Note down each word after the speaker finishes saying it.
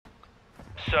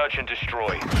Search and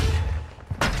destroy.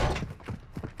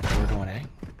 We're going A.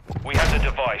 We have the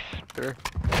device. Sure.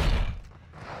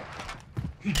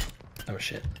 Oh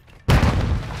shit.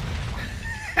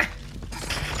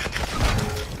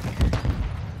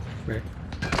 Where?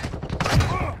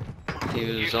 He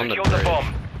You was on the secured the bridge.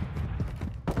 bomb.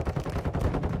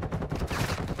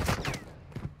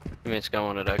 Teammate's got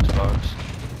one at Xbox.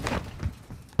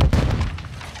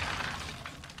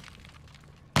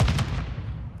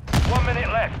 One minute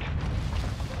left.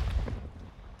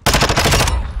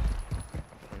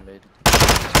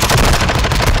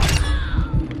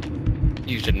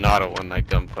 You should not have won that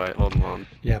gunfight. Hold on.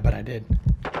 Yeah, but I did.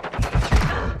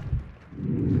 I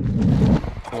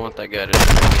want that guy to.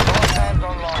 All hands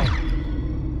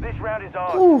online. This round is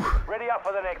ours. Ooh. Ready up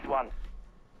for the next one.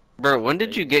 Bro, when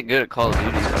did you get good at Call of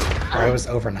Duty though? Or it was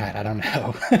overnight, I don't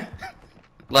know.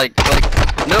 Like,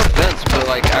 no offense, but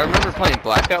like, I remember playing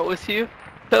Blackout with you.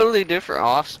 Totally different,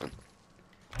 awesome.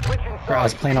 Switching Bro, I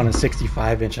was sides. playing on a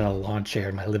 65-inch on a lawn chair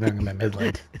in my living room in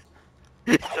Midland.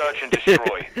 Search and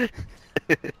destroy.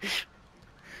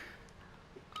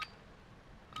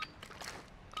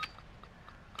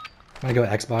 I'm gonna go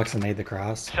Xbox and made the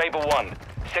cross. Saber 1.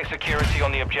 Set security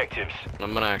on the objectives.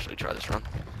 I'm gonna actually try this run.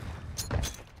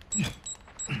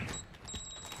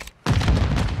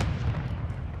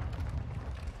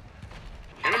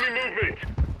 Enemy movement.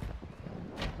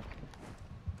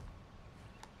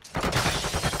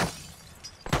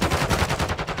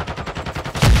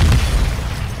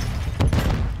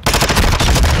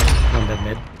 One dead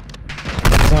mid.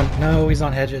 He's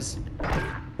on hedges.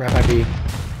 Right by B.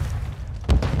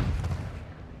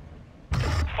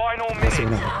 Final I see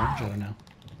minute. another orange, I don't know.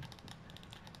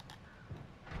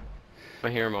 I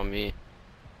hear him on me.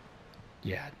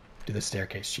 Yeah, do the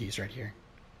staircase cheese right here.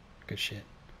 Good shit.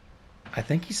 I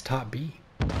think he's top B.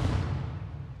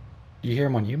 You hear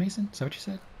him on you, Mason? Is that what you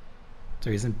said?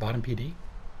 So he's in bottom PD?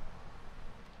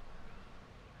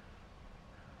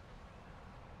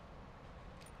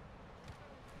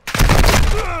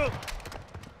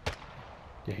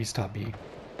 Yeah, he's top B.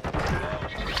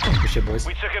 Good shit, boys.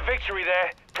 We took a victory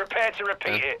there. Prepare to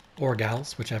repeat it. Or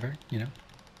gals, whichever, you know.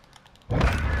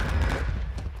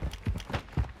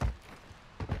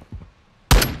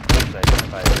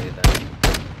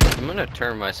 I'm gonna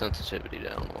turn my sensitivity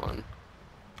down one.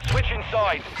 Switching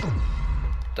sides.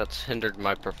 That's hindered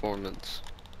my performance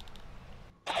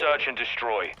Search and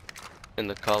destroy. in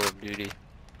the Call of Duty.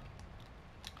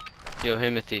 Yo,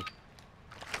 Himothy.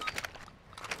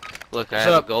 Look, I What's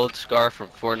have up? a gold scar from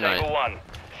Saber Fortnite. 1.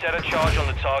 Set a charge on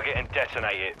the target and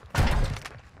detonate it.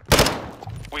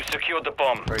 We've secured the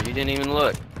bomb. Bro, you didn't even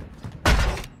look.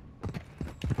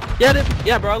 Yeah,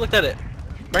 yeah, bro. I looked at it.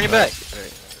 Bring it back.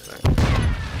 Alright.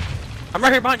 I'm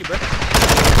right here behind you, bro.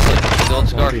 Look, gold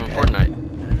scar Won't be from bad. Fortnite.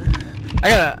 I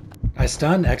got. I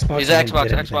stunned Xbox. He's and Xbox,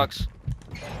 didn't hit Xbox.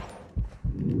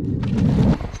 anything.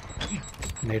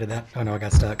 Made of that. Oh no, I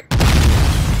got stuck.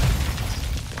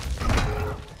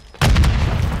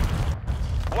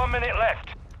 1 minute left.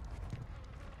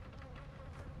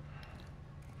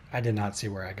 I did not see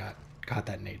where I got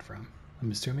that nade from.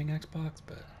 I'm assuming Xbox,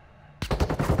 but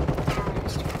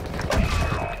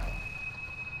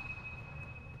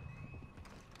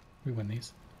we win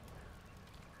these.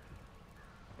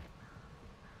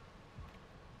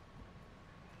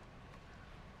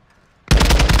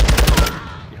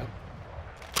 Yep.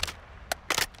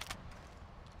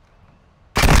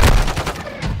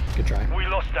 Good try. We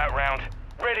lost that round.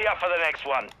 Ready up for the next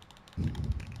one.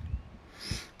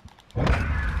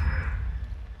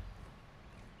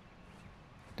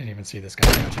 Didn't even see this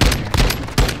guy crouching in here.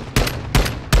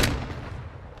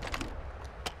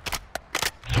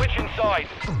 Switching sides.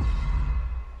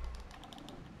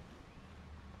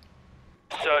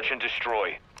 Search and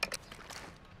destroy.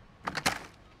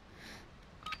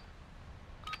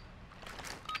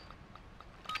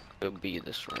 Go B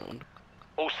this round.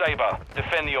 All Saber,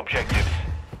 defend the objectives.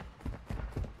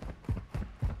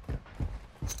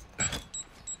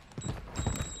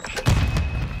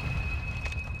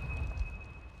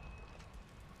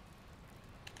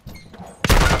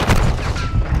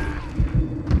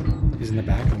 He's in the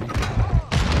back of me.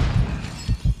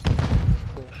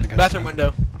 I got Bathroom stuck.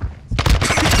 window.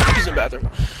 He's in bathroom.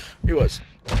 He was.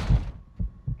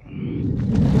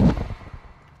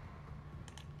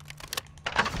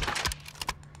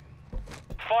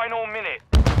 Final minute.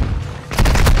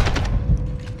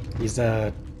 He's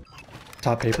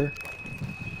top paper.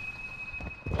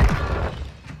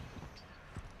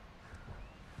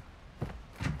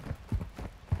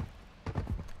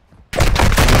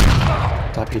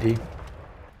 Top PD.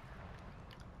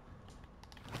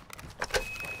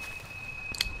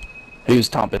 He was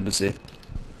top embassy.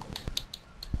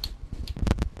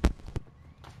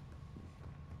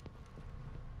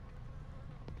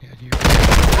 Yeah, you.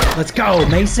 Let's go,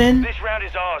 Mason. This round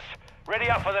is ours. Ready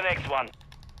up for the next one.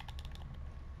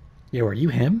 Yo, are you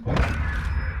him? I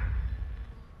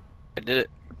did it.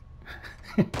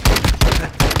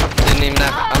 Didn't even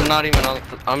have, I'm not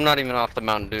even off the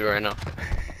Mountain Dew right now.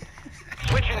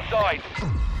 Switching sides.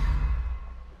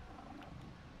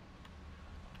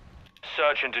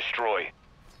 Search and destroy.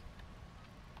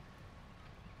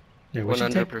 Yeah, we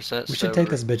should take, 100% we should take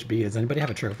sober. this bitch B. Does anybody have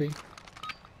a trophy?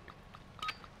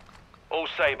 All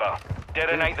Saber.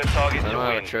 Detonate the target I to don't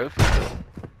have a win. trophy.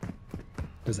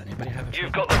 Does anybody have a trophy?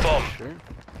 You've got the bomb. Sure.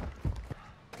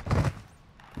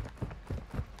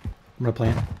 I'm gonna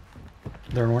plant.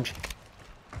 They're in orange.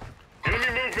 Enemy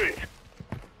movement.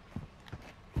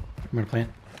 I'm gonna plant.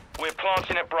 We're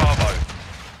planting at Bravo.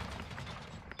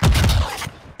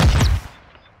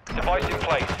 Device in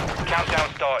place.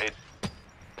 Countdown started.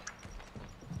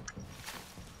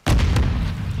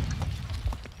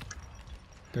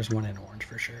 There's one in orange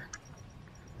for sure.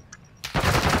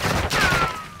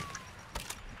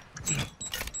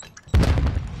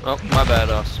 Oh, my bad,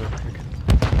 Austin.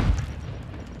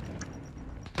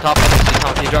 Top,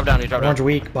 he dropped down, he dropped Orange down.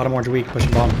 weak, bottom orange weak,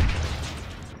 pushing bomb.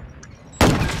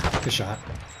 Good shot.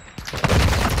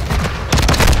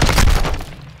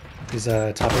 He's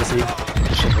top AC.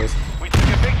 Good shit, boys. We took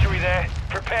a victory there.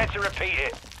 Prepare to repeat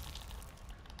it.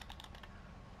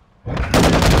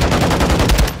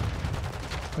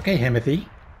 Okay, Himothy.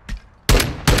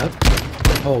 Yep.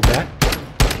 Hold that.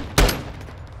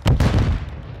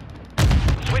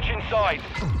 Switching sides.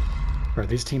 Bro,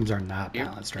 these teams are not You're,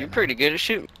 balanced you're right pretty good at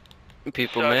shooting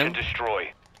people, Search man. and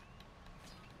destroy.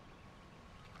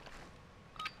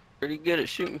 Pretty good at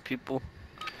shooting people.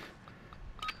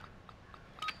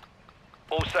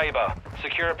 All Saber.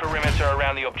 Secure a perimeter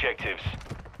around the objectives.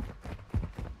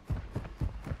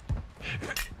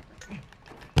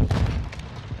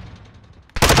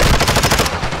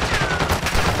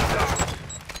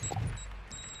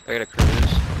 I got a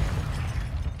cruise.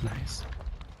 now. Nice.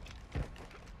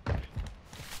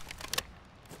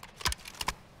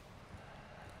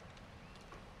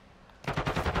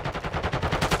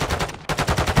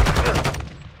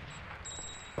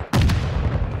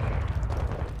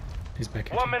 He's back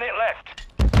here. 1 minute left.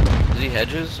 Is he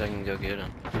hedges? I can go get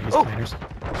him. Yeah, he's Oh! planners.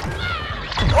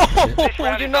 This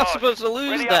round You're is not ours. supposed to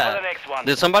lose Ready up for the that. next one.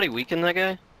 Did somebody weaken that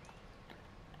guy?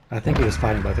 I think he was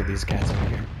fighting both of these cats over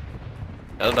here.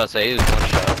 I was about to say he was one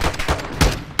shot.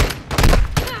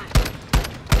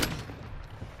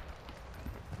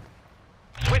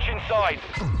 Switching sides.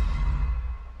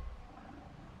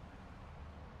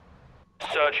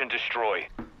 Search and destroy.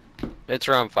 It's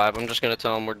round 5. I'm just gonna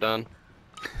tell him we're done.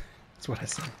 That's what I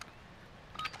said.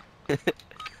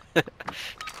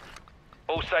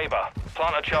 All Saber.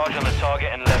 Plant a charge on the target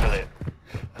and level it.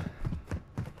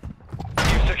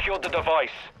 You've secured the device.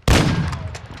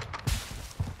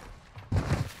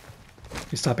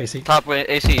 He's top AC. Top way,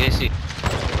 AC.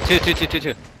 Two.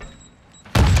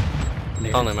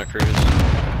 Nailed Only it. my cruise.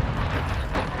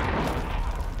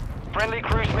 Friendly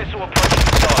cruise missile approaching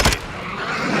the target.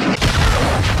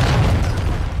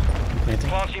 Planting.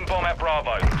 Planting bomb at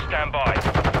Bravo. Stand by.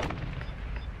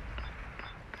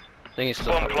 I think he's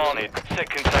still Bomb planted. Set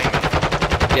containment.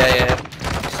 Yeah.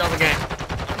 Sell the game.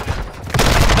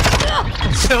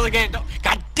 Sell the game. Don't.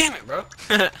 God damn it, bro.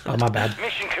 Oh, my bad.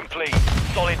 Mission complete.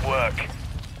 Solid work.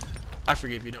 I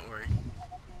forgive you. Don't worry.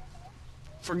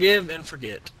 Forgive and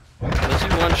forget. Was he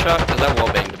one shot? Cause I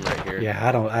wall banged him right here. Yeah,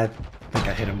 I think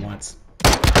I hit him once.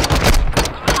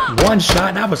 One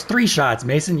shot? That was 3 shots,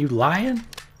 Mason. You lying?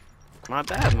 My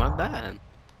bad.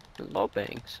 It was wall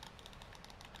bangs.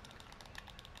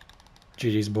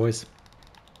 GG's, boys.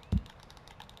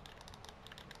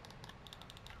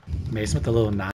 Mason with the little 9.